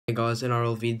Hey guys,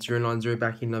 NRL vid 090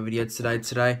 back in another video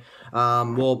today.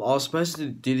 Well, I was supposed to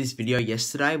do this video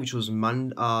yesterday, which was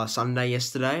Sunday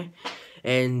yesterday,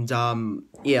 and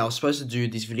yeah, I was supposed to do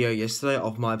this video yesterday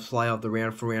of my play of the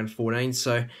round for round 14.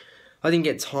 So I didn't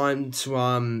get time to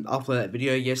upload that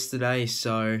video yesterday.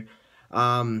 So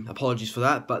apologies for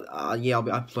that. But yeah, I'll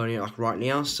be uploading it like right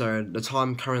now. So the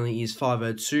time currently is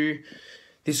 5:02.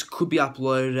 This could be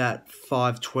uploaded at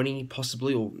 5:20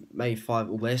 possibly, or maybe 5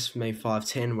 or less, maybe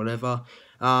 5:10, whatever.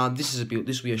 This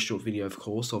will be a short video, of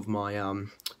course, of my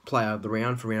play of the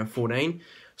round for round 14.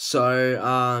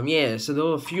 So yeah, so there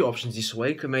were a few options this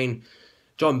week. I mean,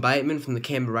 John Bateman from the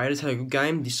Canberra Raiders had a good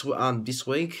game this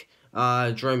week.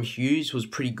 Jerome Hughes was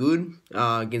pretty good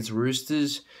against the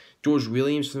Roosters. George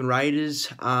Williams from the Raiders.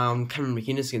 Cameron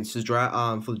McInnes against the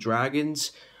for the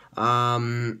Dragons.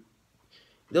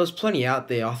 There was plenty out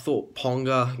there. I thought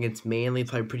Ponga against Manly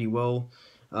played pretty well.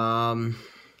 Yeah,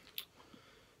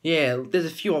 there's a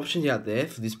few options out there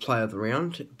for this play of the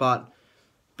round, but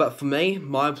for me,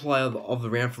 my play of the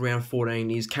round for round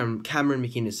 14 is Cameron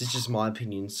McInnes. It's just my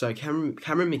opinion. So Cameron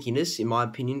McInnes, in my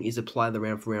opinion, is a play of the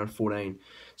round for round 14.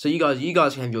 So you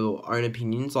guys can have your own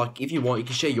opinions. Like if you want, you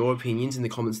can share your opinions in the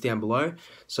comments down below.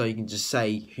 So you can just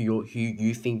say who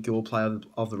you think your play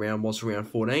of the round was for round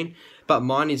 14. But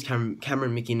mine is Cameron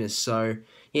McInnes. So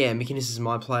yeah, McInnes is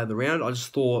my play of the round. I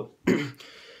just thought,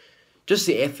 just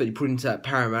the effort he put into that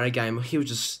Parramatta game. He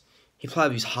played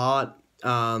with his heart.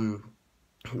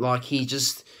 Like he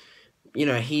just, you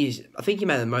know, I think he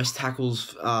made the most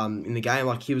tackles in the game.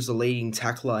 Like he was the leading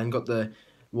tackler and got the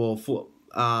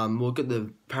apparently got the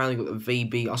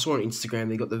VB. I saw on Instagram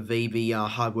they got the VB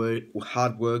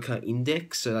hard worker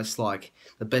index. So that's like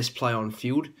the best player on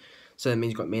field. So that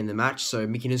means he got man in the match. So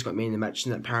McInnes got man in the match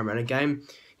in that Parramatta game.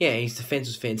 Yeah, his defense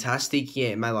was fantastic.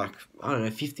 Yeah, made like, I don't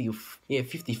know, 50,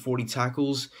 40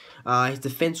 tackles. His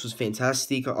defense was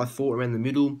fantastic, I thought, around the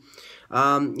middle.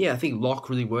 Yeah, I think lock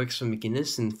really works for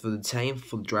McInnes and for the team,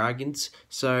 for the Dragons.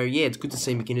 So, yeah, it's good to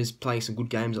see McInnes playing some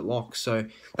good games at lock. So,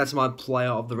 that's my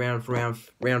player of the round for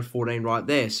round 14 right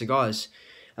there. So, guys,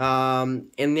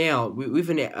 and now, I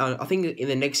think in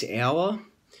the next hour,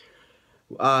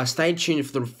 stay tuned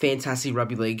for the Fantastic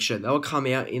Rugby League show. That will come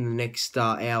out in the next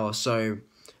hour. So,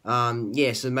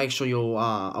 yeah, so make sure you're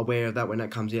aware of that when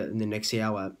that comes out in the next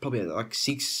hour. Probably at like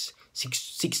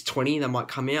 6:20 that might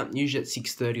come out. Usually at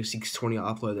 6:30 or 6:20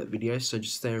 I upload that video. So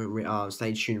just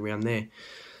stay tuned around there.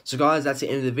 So guys, that's the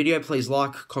end of the video. Please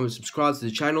like, comment, subscribe to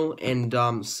the channel, and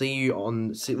we'll see you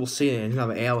in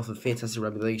another hour for the Fantastic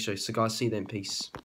Rugby League show. So guys, see you then. Peace.